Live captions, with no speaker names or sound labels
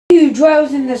He who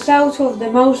dwells in the shelter of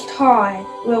the Most High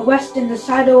will rest in the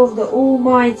shadow of the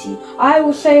Almighty. I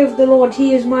will say of the Lord,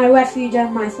 He is my refuge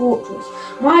and my fortress,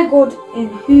 my God in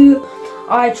whom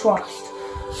I trust.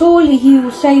 Surely He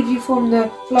will save you from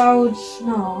the flood's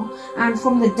snare and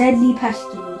from the deadly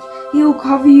pestilence. He will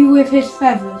cover you with His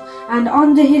feathers, and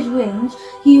under His wings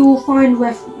He will find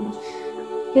refuge.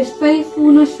 His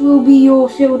faithfulness will be your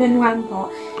shield and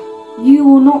rampart. You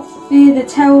will not fear the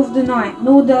terror of the night,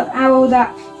 nor the arrow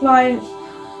that flies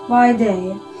by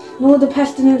day, nor the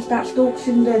pestilence that stalks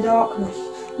in the darkness,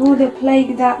 nor the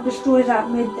plague that destroys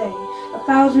at midday.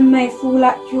 1,000 may fall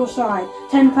at your side,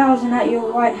 10,000 at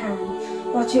your right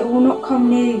hand, but it will not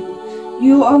come near you.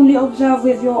 You will only observe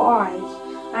with your eyes,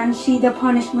 and see the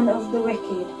punishment of the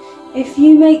wicked. If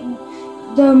you make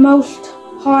the Most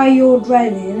High your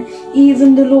dwelling,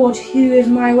 even the Lord who is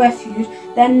my refuge,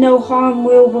 then no harm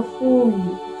will befall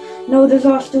you, no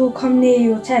disaster will come near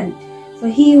your tent. For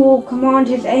He will command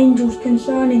His angels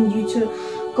concerning you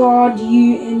to guard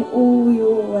you in all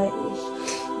your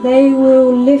ways. They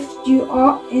will lift you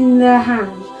up in their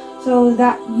hands, so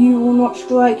that you will not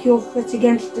strike your foot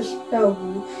against a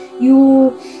stone. You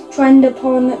will tread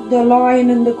upon the lion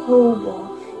and the cobra.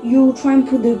 You will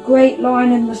trample the great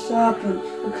lion and the serpent,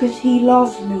 because He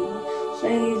loves me,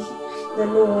 says the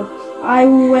Lord. I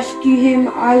will rescue him,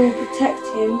 I will protect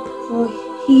him, for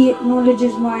he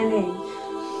acknowledges my name.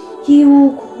 He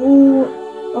will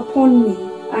call upon me,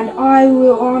 and I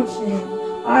will answer him.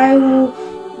 I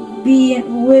will be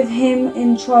with him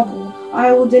in trouble.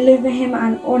 I will deliver him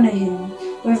and honor him.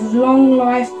 With long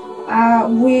life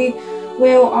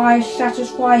will I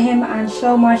satisfy him and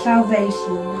show my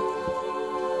salvation.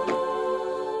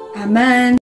 Amen.